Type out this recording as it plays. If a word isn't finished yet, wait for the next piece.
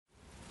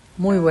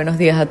Muy buenos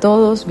días a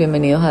todos,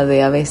 bienvenidos a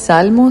DAB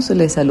Salmos.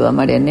 Les saluda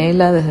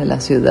Marianela desde la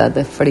ciudad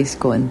de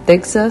Frisco, en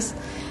Texas.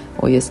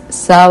 Hoy es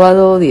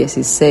sábado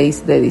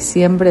 16 de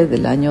diciembre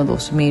del año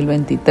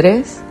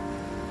 2023.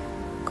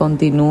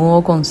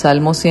 Continúo con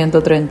Salmo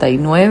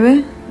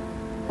 139.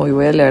 Hoy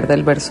voy a leer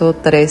del verso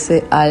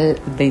 13 al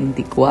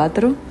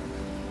 24.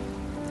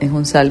 Es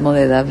un salmo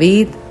de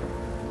David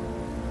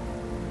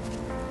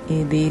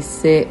y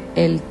dice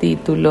el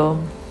título: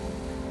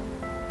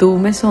 Tú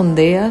me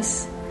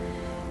sondeas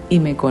y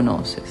me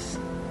conoces.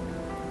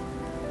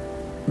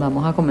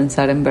 Vamos a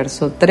comenzar en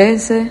verso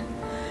 13.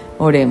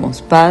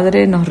 Oremos.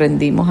 Padre, nos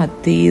rendimos a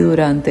ti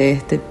durante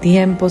este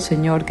tiempo,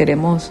 Señor.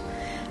 Queremos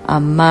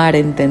amar,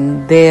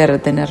 entender,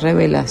 tener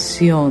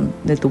revelación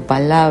de tu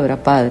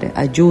palabra, Padre.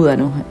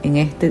 Ayúdanos en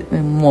este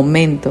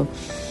momento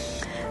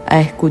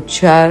a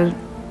escuchar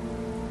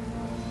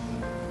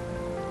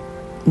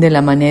de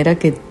la manera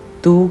que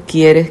tú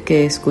quieres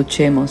que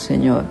escuchemos,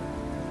 Señor.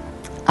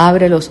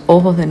 Abre los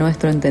ojos de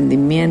nuestro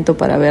entendimiento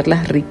para ver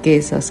las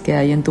riquezas que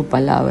hay en tu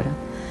palabra.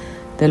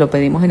 Te lo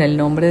pedimos en el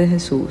nombre de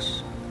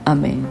Jesús.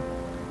 Amén.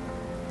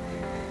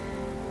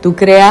 Tú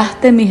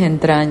creaste mis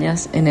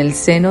entrañas, en el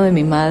seno de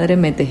mi madre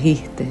me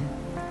tejiste.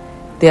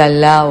 Te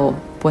alabo,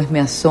 pues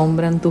me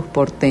asombran tus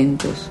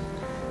portentos.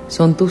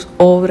 Son tus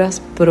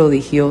obras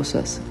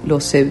prodigiosas, lo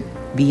sé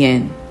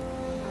bien.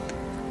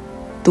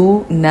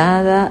 Tú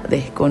nada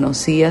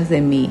desconocías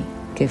de mí,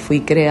 que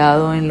fui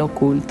creado en lo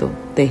oculto,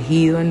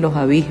 tejido en los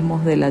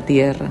abismos de la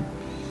tierra.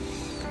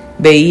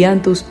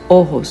 Veían tus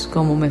ojos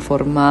cómo me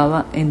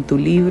formaba, en tu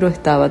libro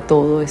estaba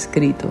todo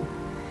escrito.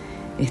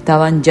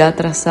 Estaban ya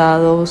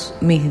trazados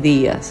mis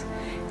días,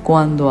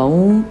 cuando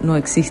aún no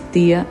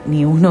existía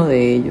ni uno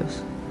de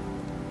ellos.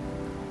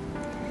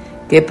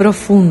 Qué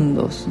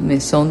profundos me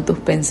son tus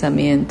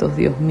pensamientos,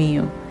 Dios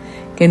mío,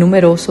 qué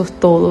numerosos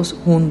todos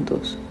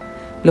juntos.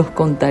 Los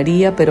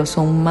contaría, pero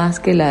son más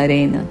que la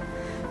arena.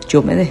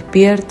 Yo me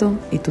despierto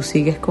y tú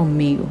sigues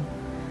conmigo.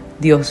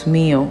 Dios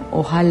mío,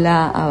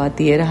 ojalá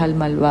abatieras al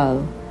malvado,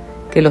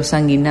 que los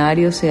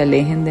sanguinarios se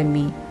alejen de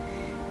mí,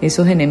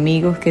 esos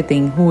enemigos que te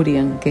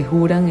injurian, que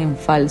juran en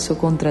falso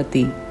contra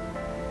ti.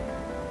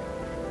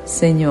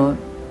 Señor,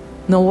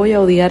 no voy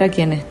a odiar a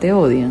quienes te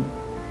odian,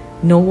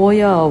 no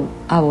voy a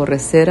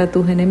aborrecer a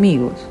tus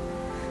enemigos.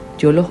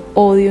 Yo los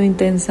odio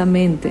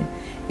intensamente,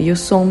 ellos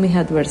son mis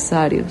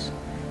adversarios.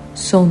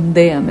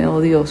 Sondéame,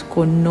 oh Dios,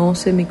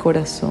 conoce mi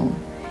corazón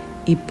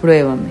y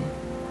pruébame,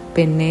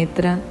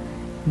 penetra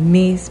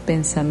mis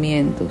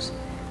pensamientos,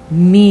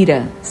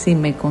 mira si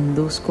me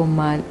conduzco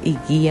mal y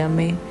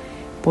guíame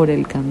por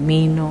el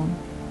camino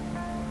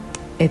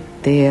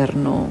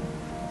eterno.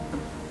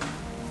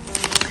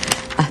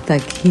 Hasta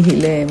aquí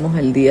leemos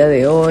el día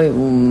de hoy.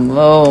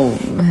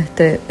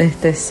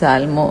 Este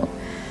salmo,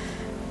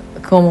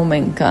 cómo me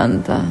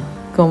encanta,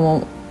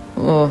 cómo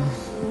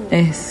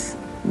es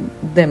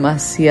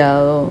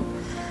demasiado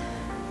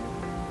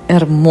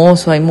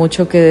hermoso, hay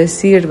mucho que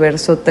decir.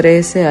 Verso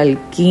 13 al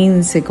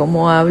 15,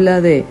 cómo habla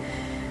de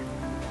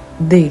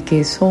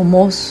que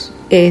somos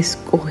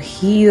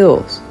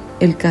escogidos.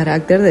 El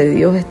carácter de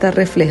Dios está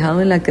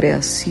reflejado en la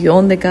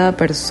creación de cada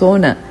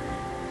persona,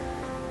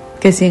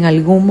 que si en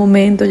algún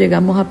momento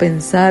llegamos a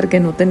pensar que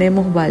no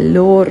tenemos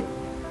valor,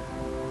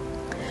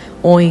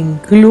 o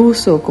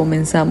incluso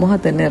comenzamos a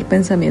tener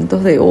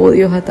pensamientos de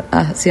odio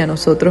hacia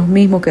nosotros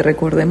mismos, que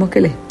recordemos que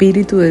el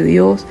Espíritu de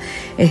Dios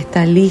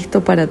está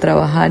listo para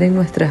trabajar en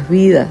nuestras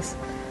vidas.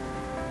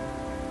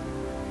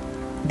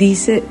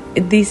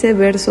 Dice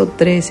verso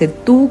 13,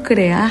 tú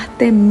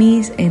creaste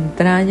mis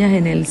entrañas,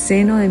 en el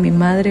seno de mi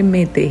madre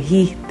me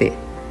tejiste.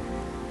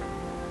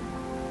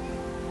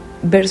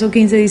 Verso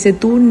 15 dice,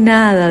 tú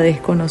nada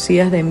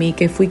desconocías de mí,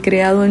 que fui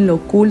creado en lo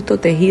oculto,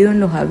 tejido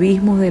en los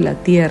abismos de la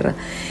tierra.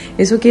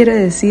 Eso quiere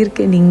decir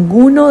que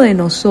ninguno de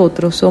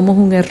nosotros somos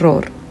un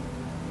error,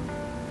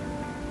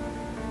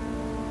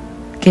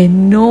 que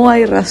no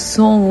hay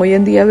razón. Hoy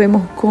en día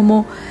vemos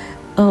cómo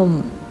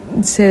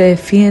se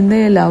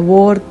defiende el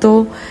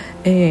aborto,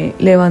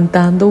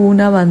 levantando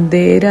una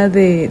bandera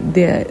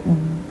de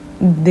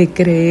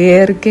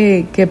creer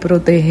que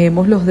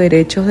protegemos los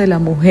derechos de la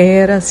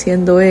mujer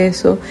haciendo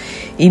eso,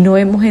 y no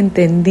hemos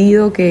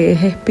entendido que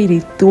es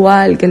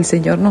espiritual, que el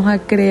Señor nos ha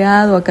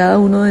creado a cada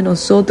uno de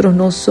nosotros.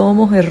 No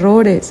somos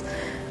errores,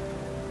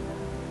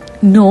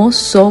 no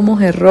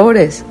somos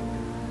errores.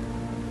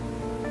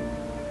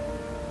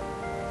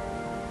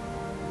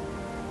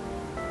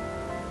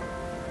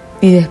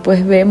 Y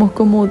después vemos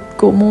cómo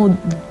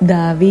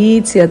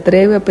David se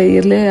atreve a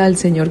pedirle al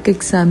Señor que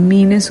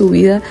examine su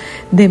vida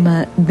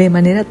de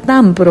manera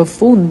tan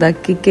profunda,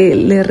 que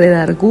le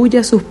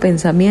redarguya sus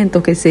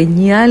pensamientos, que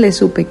señale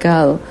su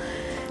pecado.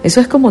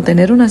 Eso es como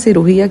tener una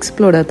cirugía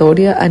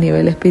exploratoria a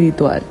nivel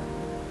espiritual.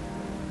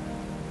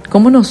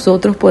 ¿Cómo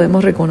nosotros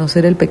podemos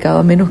reconocer el pecado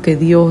a menos que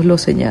Dios lo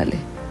señale?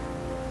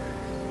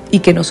 Y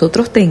que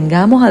nosotros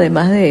tengamos,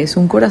 además de eso,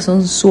 un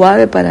corazón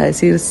suave para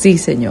decir, sí,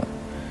 Señor,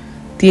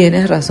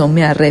 tienes razón,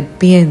 me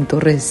arrepiento,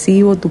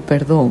 recibo tu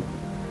perdón.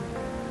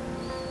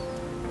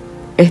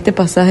 Este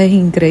pasaje es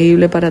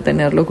increíble para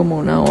tenerlo como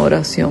una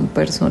oración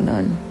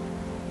personal.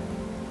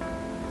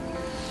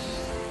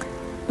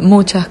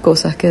 Muchas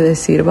cosas que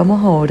decir.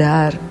 Vamos a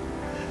orar.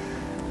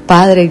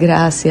 Padre,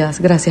 gracias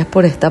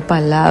por esta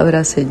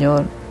palabra,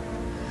 Señor.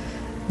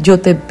 Yo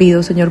te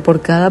pido, Señor,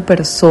 por cada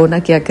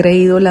persona que ha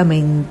creído la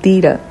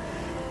mentira,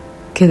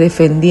 que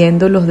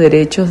defendiendo los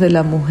derechos de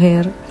la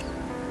mujer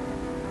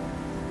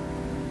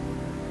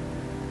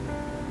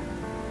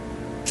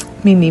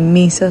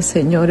minimiza,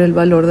 Señor, el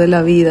valor de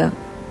la vida,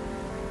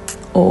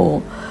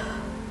 o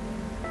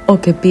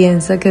que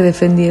piensa que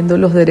defendiendo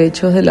los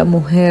derechos de la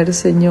mujer,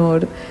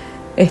 Señor,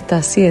 está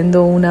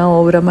haciendo una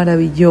obra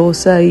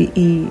maravillosa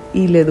y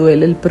le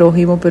duele el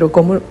prójimo. Pero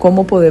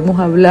 ¿cómo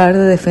podemos hablar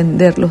de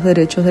defender los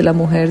derechos de la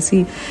mujer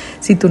si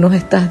tú nos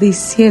estás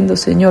diciendo,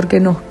 Señor, que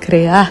nos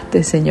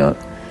creaste, Señor,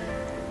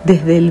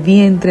 desde el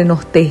vientre,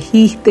 nos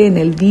tejiste en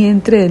el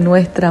vientre de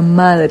nuestra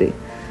madre,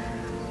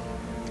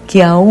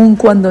 que aun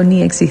cuando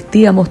ni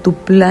existíamos, tus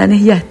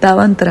planes ya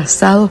estaban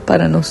trazados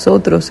para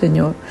nosotros,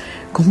 Señor?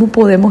 ¿Cómo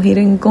podemos ir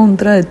en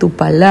contra de tu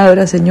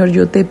palabra, Señor?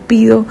 Yo te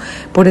pido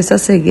por esa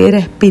ceguera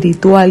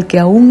espiritual que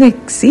aún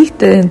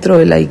existe dentro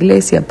de la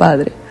iglesia,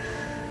 Padre.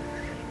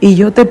 Y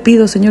yo te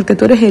pido, Señor, que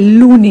tú eres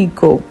el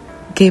único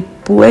que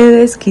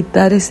puedes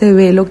quitar ese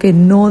velo que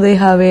no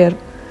deja ver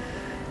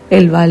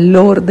el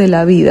valor de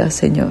la vida,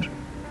 Señor.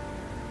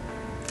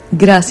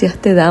 Gracias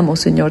te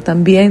damos, Señor.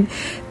 También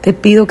te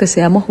pido que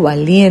seamos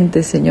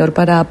valientes, Señor,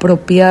 para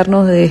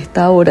apropiarnos de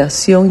esta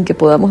oración y que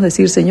podamos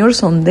decir, Señor,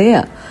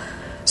 sondea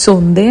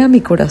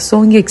mi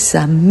corazón y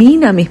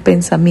examina mis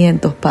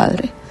pensamientos,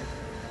 Padre.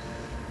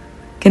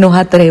 Que nos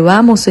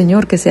atrevamos,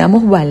 Señor, que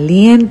seamos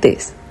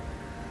valientes,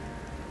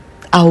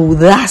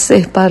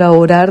 audaces para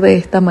orar de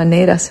esta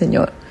manera,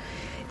 Señor.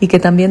 Y que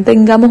también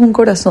tengamos un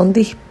corazón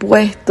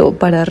dispuesto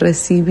para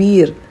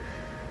recibir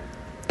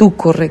tu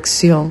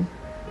corrección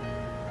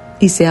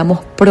y seamos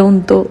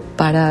pronto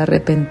para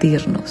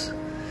arrepentirnos.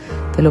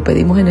 Te lo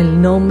pedimos en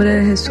el nombre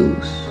de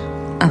Jesús.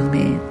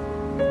 Amén.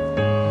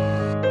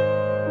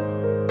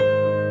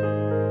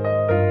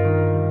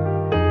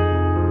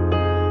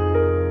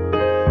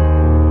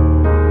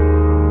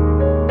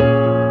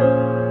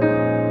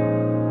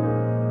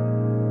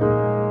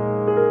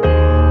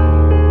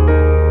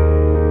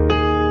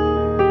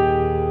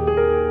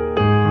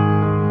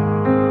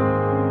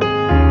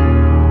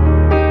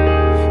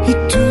 Y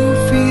tu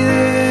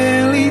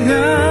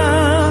fidelidad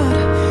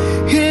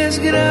es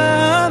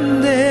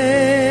grande,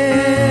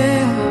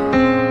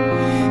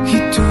 y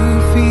tu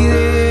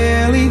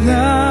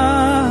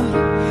fidelidad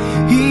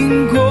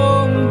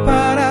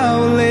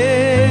incomparable,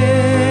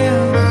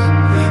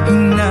 y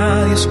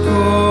nadie es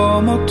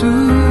como tú,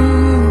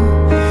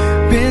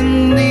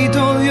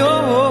 bendito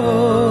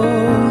Dios.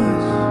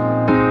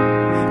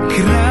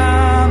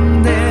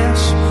 Grande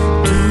es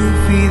tu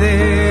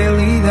fidelidad.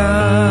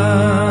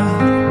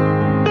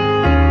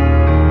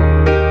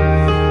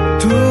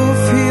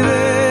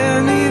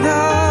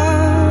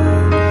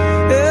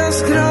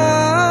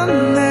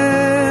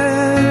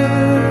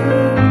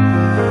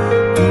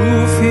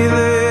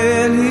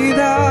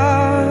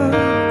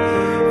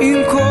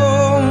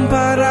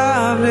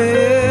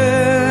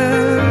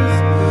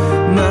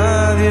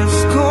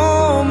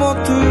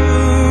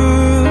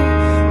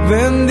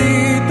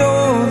 Bendito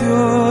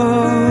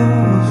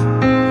Dios,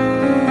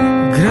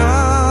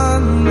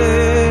 grande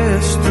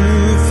es tu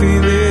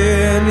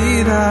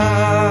fidelidad,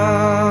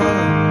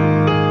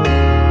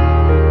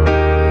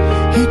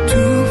 y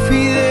tu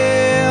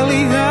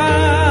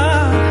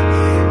fidelidad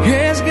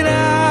es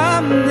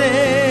grande,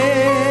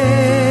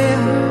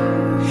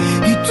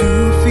 y tu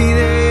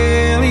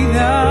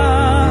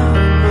fidelidad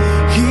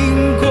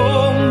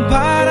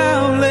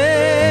incomparable,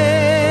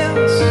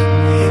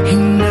 y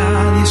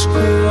nadie es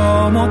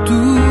como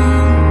tú,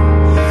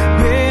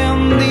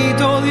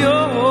 bendito Dios.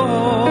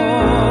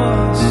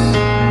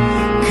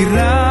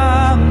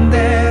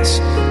 Grande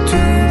es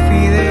tu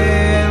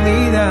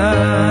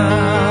fidelidad.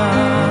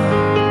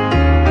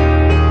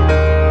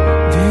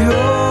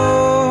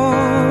 Dios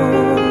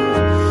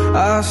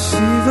ha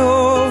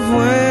sido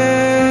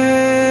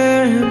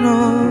bueno,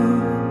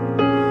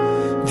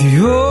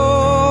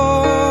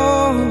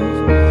 Dios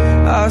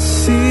ha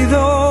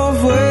sido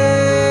bueno.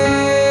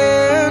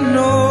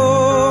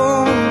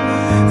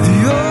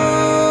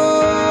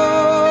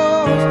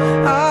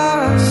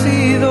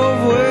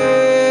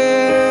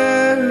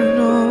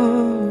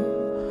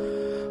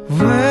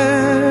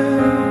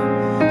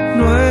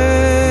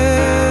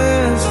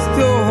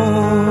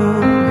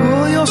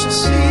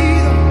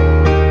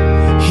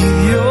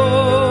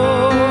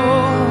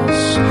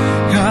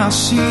 Ha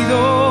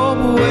sido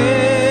bueno,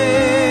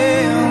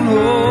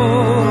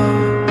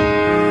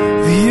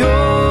 Dios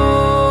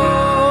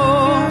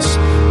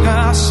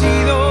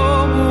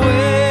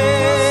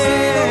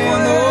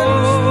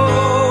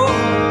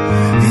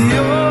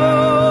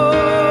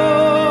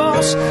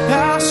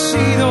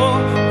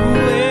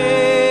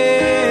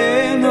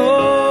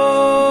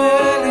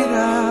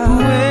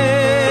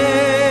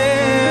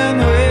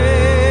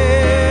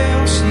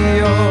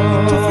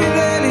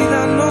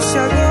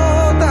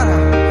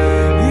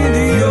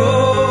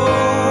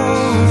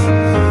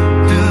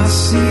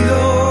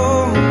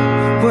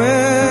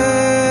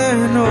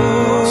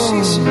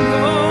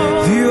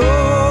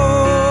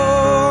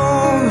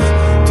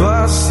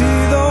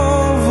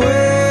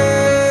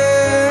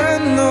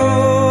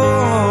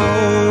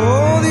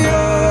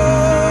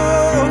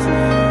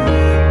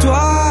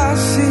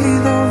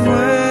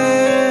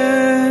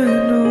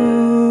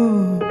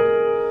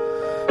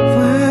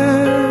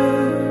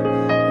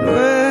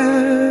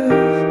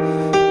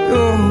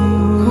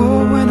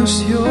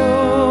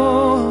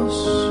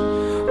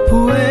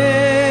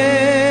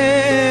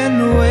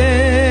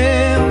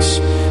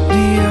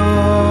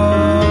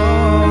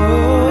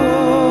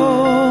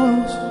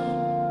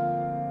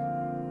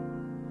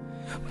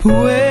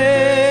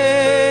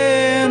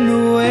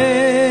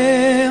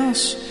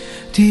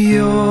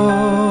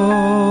Dios.